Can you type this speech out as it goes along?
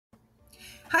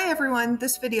Hi everyone,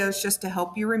 this video is just to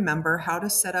help you remember how to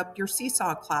set up your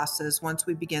Seesaw classes once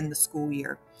we begin the school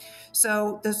year.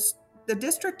 The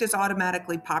district is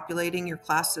automatically populating your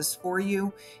classes for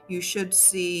you. You should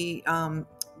see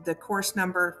the course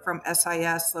number from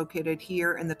SIS located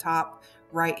here in the top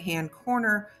right-hand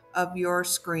corner of your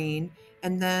screen,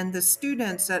 and then the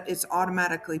students that is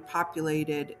automatically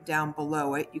populated down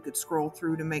below it. You could scroll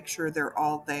through to make sure they're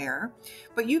all there,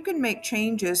 but you can make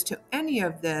changes to any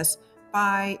of this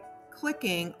by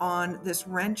clicking on this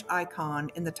wrench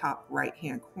icon in the top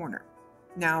right-hand corner.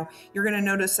 Now, you're going to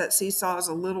notice that Seesaw is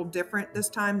a little different this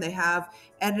time. They have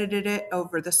edited it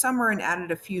over the summer and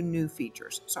added a few new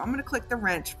features. So I'm going to click the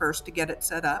wrench first to get it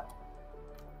set up.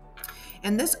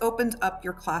 And this opens up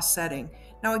your class setting.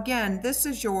 Now again, this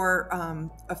is your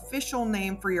official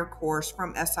name for your course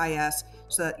from SIS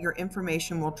so that your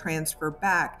information will transfer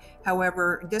back.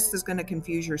 However, this is going to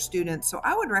confuse your students. So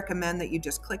I would recommend that you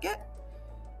just click it.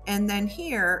 And then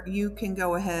here you can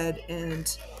go ahead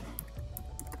and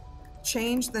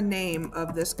change the name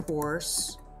of this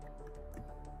course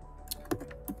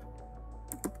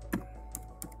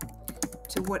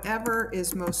to whatever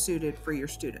is most suited for your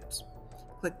students.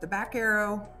 Click the back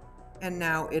arrow, and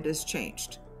now it is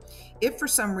changed. If for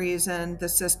some reason the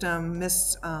system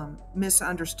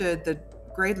misunderstood the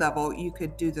grade level, you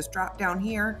could do this drop down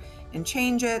here and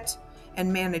change it.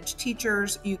 And manage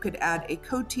teachers, you could add a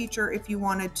co-teacher if you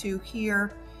wanted to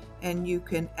here, and you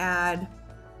can add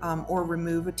or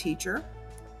remove a teacher.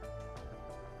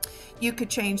 You could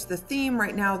change the theme.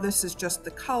 Right now this is just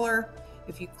the color.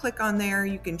 If you click on there,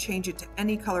 you can change it to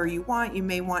any color you want. You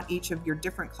may want each of your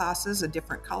different classes a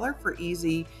different color for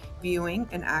easy viewing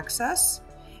and access.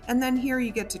 And then here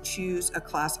you get to choose a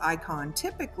class icon.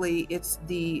 Typically it's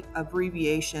the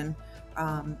abbreviation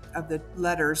of the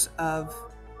letters of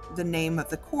the name of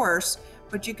the course,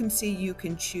 but you can see you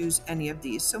can choose any of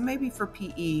these. So maybe for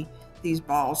PE, these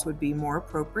balls would be more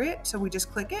appropriate. So we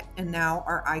just click it, and now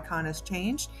our icon has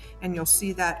changed, and you'll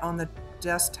see that on the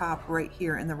desktop right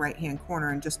here in the right-hand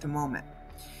corner in just a moment.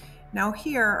 Now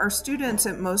here, our students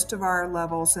at most of our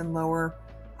levels and lower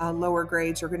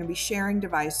grades are going to be sharing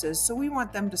devices, so we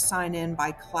want them to sign in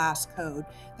by class code.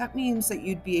 That means that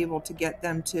you'd be able to get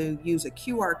them to use a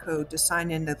QR code to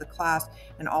sign into the class,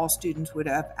 and all students would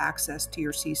have access to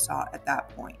your Seesaw at that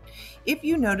point. If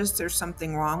you notice there's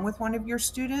something wrong with one of your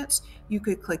students, you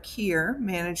could click here,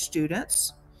 Manage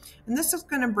Students, and this is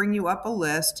going to bring you up a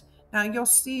list. Now you'll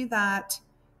see that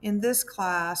in this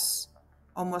class,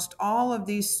 almost all of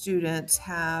these students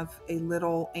have a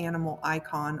little animal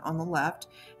icon on the left,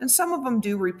 and some of them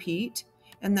do repeat,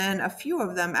 and then a few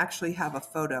of them actually have a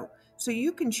photo. So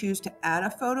you can choose to add a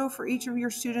photo for each of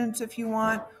your students if you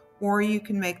want, or you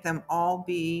can make them all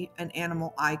be an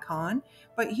animal icon.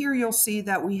 But here you'll see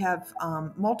that we have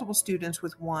multiple students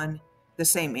with the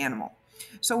same animal.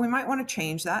 So we might want to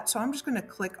change that. So I'm just going to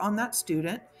click on that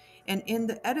student. And in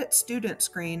the Edit Student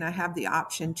screen, I have the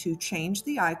option to change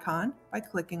the icon by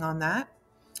clicking on that.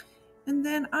 And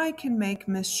then I can make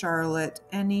Miss Charlotte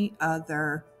any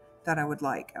other that I would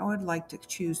like. I would like to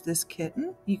choose this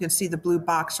kitten. You can see the blue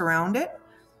box around it.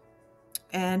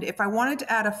 And if I wanted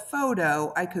to add a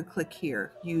photo, I could click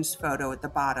here, Use Photo at the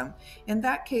bottom. In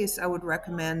that case, I would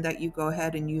recommend that you go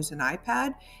ahead and use an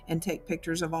iPad and take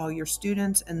pictures of all your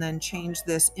students and then change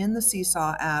this in the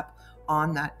Seesaw app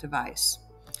on that device.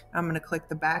 I'm going to click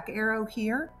the back arrow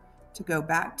here to go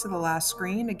back to the last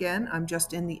screen. Again, I'm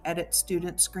just in the Edit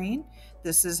Student screen.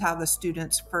 This is how the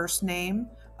student's first name,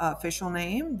 official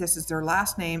name, this is their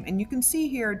last name, and you can see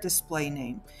here display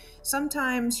name.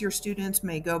 Sometimes your students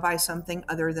may go by something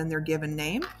other than their given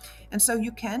name, and so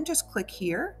you can just click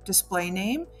here, display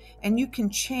name, and you can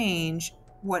change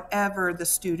whatever the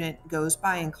student goes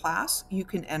by in class. You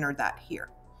can enter that here.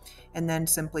 And then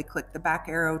simply click the back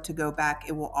arrow to go back.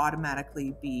 It will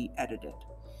automatically be edited.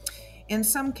 In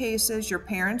some cases, your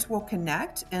parents will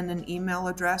connect and an email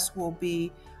address will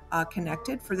be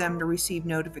connected for them to receive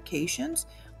notifications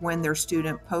when their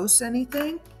student posts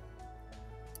anything.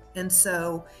 And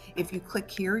so if you click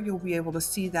here, you'll be able to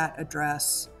see that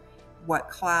address, what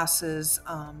classes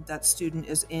that student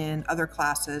is in, other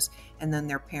classes, and then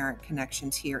their parent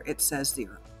connections here. It says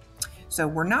there. So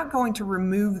we're not going to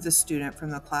remove the student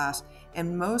from the class,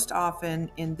 and most often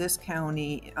in this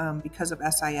county, because of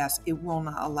SIS, it will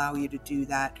not allow you to do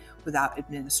that without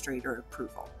administrator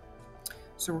approval.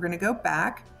 So we're going to go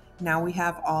back. Now we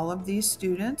have all of these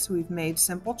students. We've made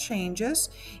simple changes.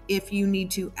 If you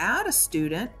need to add a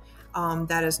student,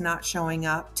 that is not showing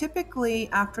up. Typically,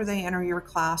 after they enter your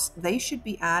class, they should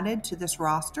be added to this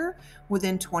roster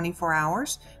within 24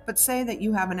 hours. But say that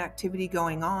you have an activity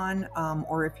going on,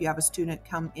 or if you have a student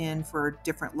come in for a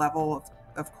different level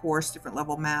of course, different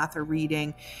level math or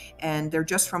reading, and they're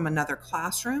just from another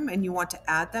classroom and you want to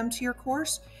add them to your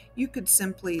course, you could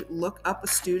simply look up a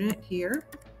student here.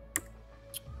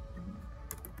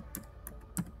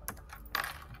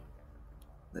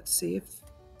 Let's see if,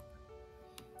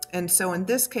 and so in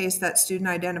this case, that student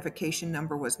identification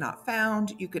number was not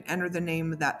found. You could enter the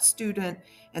name of that student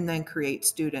and then create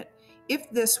student.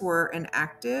 If this were an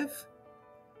active,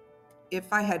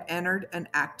 if I had entered an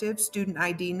active student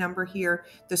ID number here,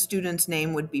 the student's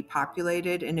name would be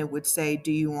populated and it would say,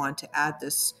 do you want to add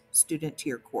this student to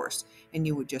your course? And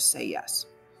you would just say yes.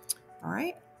 All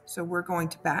right. So we're going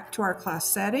back to our class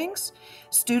settings.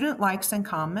 Student likes and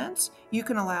comments. You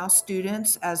can allow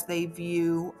students, as they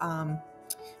view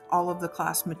all of the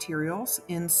class materials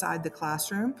inside the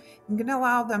classroom, you can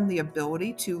allow them the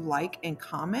ability to like and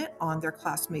comment on their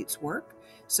classmates' work.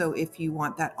 So if you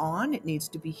want that on, it needs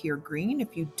to be here green.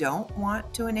 If you don't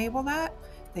want to enable that,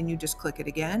 then you just click it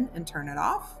again and turn it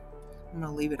off. I'm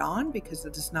going to leave it on because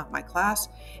it is not my class.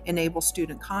 Enable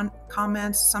student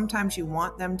comments. Sometimes you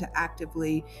want them to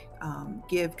actively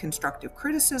give constructive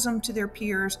criticism to their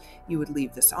peers. You would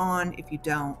leave this on. If you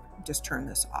don't, just turn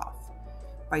this off.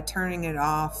 By turning it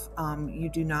off, you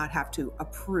do not have to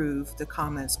approve the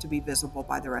comments to be visible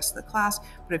by the rest of the class.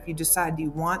 But if you decide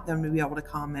you want them to be able to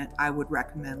comment, I would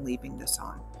recommend leaving this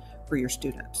on for your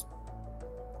students.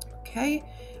 Okay,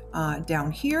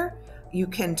 down here, you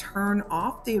can turn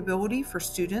off the ability for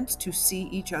students to see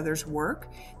each other's work.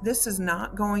 This is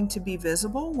not going to be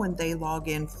visible when they log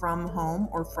in from home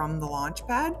or from the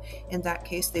Launchpad. In that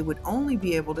case, they would only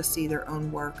be able to see their own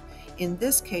work. In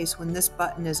this case, when this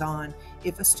button is on,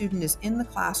 if a student is in the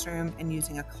classroom and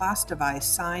using a class device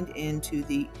signed into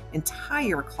the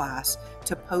entire class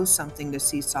to post something to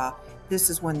Seesaw, this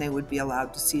is when they would be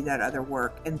allowed to see that other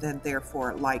work and then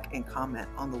therefore like and comment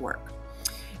on the work.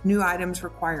 New items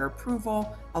require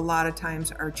approval. A lot of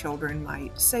times our children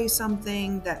might say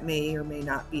something that may or may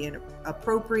not be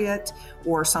inappropriate,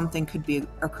 or something could be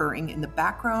occurring in the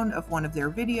background of one of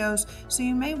their videos. So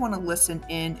you may want to listen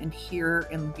in and hear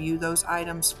and view those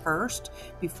items first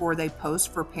before they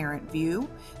post for parent view.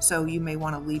 So you may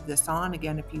want to leave this on.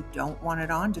 Again, if you don't want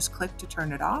it on, just click to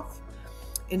turn it off.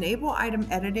 Enable item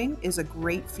editing is a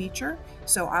great feature,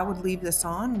 so I would leave this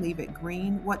on, leave it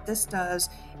green. What this does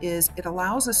is it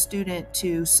allows a student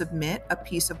to submit a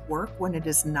piece of work when it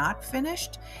is not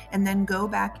finished, and then go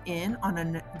back in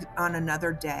on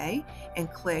another day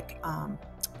and click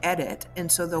edit,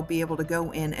 and so they'll be able to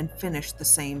go in and finish the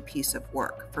same piece of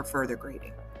work for further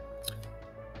grading.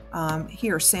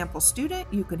 Here, sample student,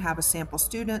 you can have a sample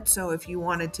student, so if you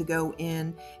wanted to go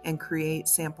in and create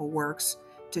sample works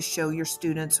to show your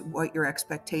students what your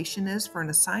expectation is for an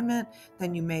assignment,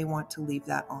 then you may want to leave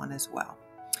that on as well.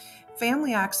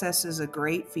 Family access is a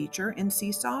great feature in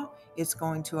Seesaw. It's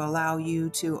going to allow you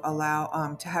to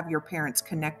have your parents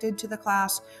connected to the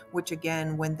class, which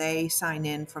again, when they sign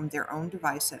in from their own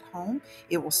device at home,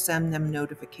 it will send them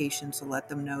notifications to let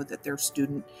them know that their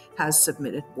student has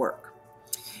submitted work.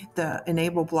 The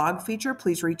Enable Blog feature,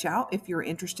 please reach out if you're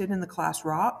interested in the class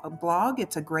blog.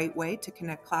 It's a great way to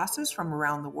connect classes from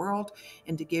around the world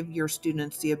and to give your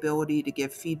students the ability to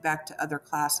give feedback to other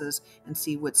classes and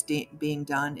see what's being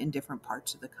done in different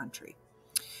parts of the country.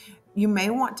 You may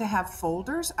want to have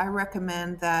folders. I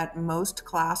recommend that most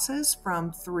classes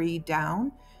from 3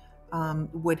 down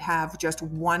would have just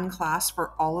one class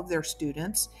for all of their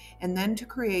students, and then to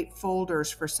create folders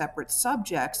for separate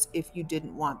subjects if you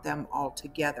didn't want them all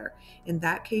together. In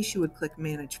that case, you would click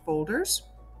Manage Folders.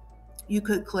 You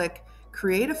could click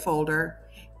Create a Folder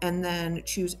and then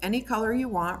choose any color you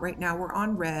want. Right now we're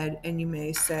on red, and you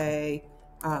may say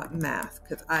math,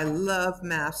 because I love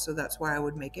math, so that's why I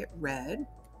would make it red.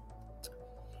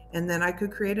 And then I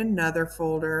could create another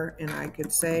folder and I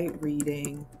could say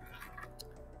reading,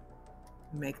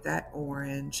 make that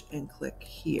orange, and click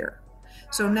here.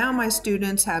 So now my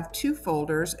students have 2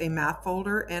 folders, a math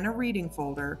folder and a reading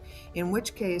folder, in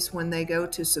which case when they go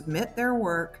to submit their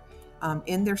work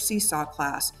in their Seesaw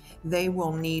class, they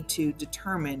will need to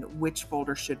determine which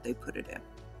folder should they put it in.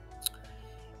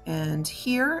 And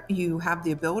here you have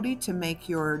the ability to make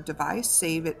your device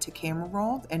save it to camera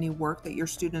roll, any work that your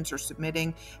students are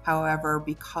submitting. However,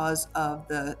 because of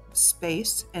the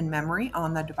space and memory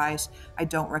on the device, I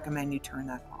don't recommend you turn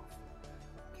that off.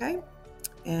 Okay,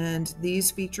 and these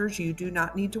features you do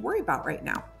not need to worry about right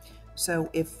now.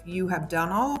 So if you have done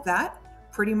all of that,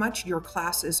 pretty much your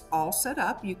class is all set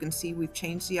up. You can see we've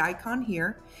changed the icon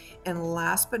here. And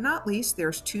last but not least,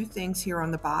 there's two things here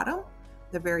on the bottom.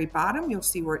 The very bottom, you'll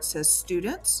see where it says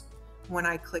students. When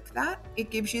I click that, it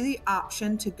gives you the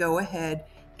option to go ahead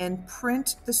and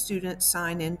print the student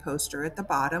sign-in poster at the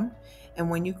bottom. And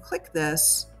when you click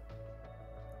this,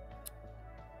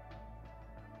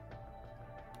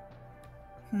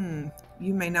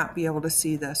 you may not be able to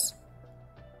see this.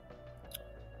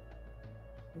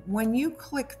 When you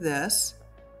click this,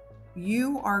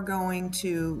 you are going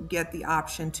to get the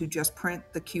option to just print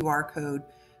the QR code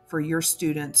for your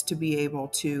students to be able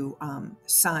to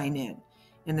sign in.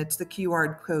 And it's the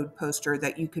QR code poster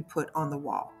that you could put on the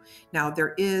wall. Now,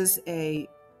 there is a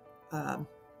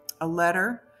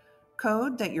letter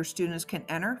code that your students can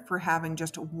enter for having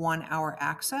just 1 hour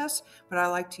access, but I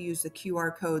like to use the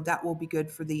QR code. That will be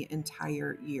good for the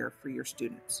entire year for your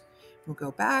students. We'll go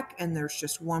back, and there's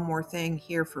just one more thing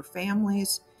here for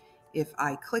families. If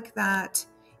I click that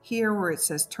here where it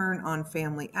says turn on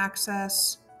family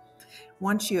access,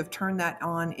 once you have turned that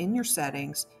on in your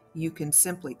settings, you can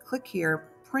simply click here,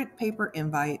 print paper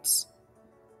invites,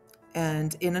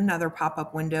 and in another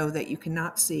pop-up window that you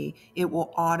cannot see, it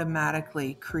will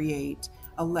automatically create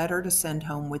a letter to send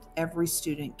home with every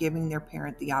student, giving their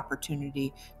parent the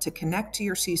opportunity to connect to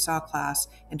your Seesaw class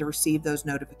and to receive those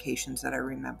notifications that I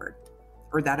remembered,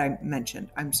 or that I mentioned,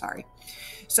 I'm sorry.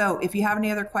 So if you have any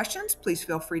other questions, please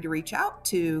feel free to reach out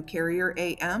to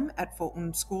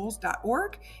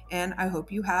carrieram@fultonschools.org, and I hope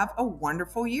you have a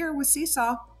wonderful year with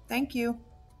Seesaw. Thank you.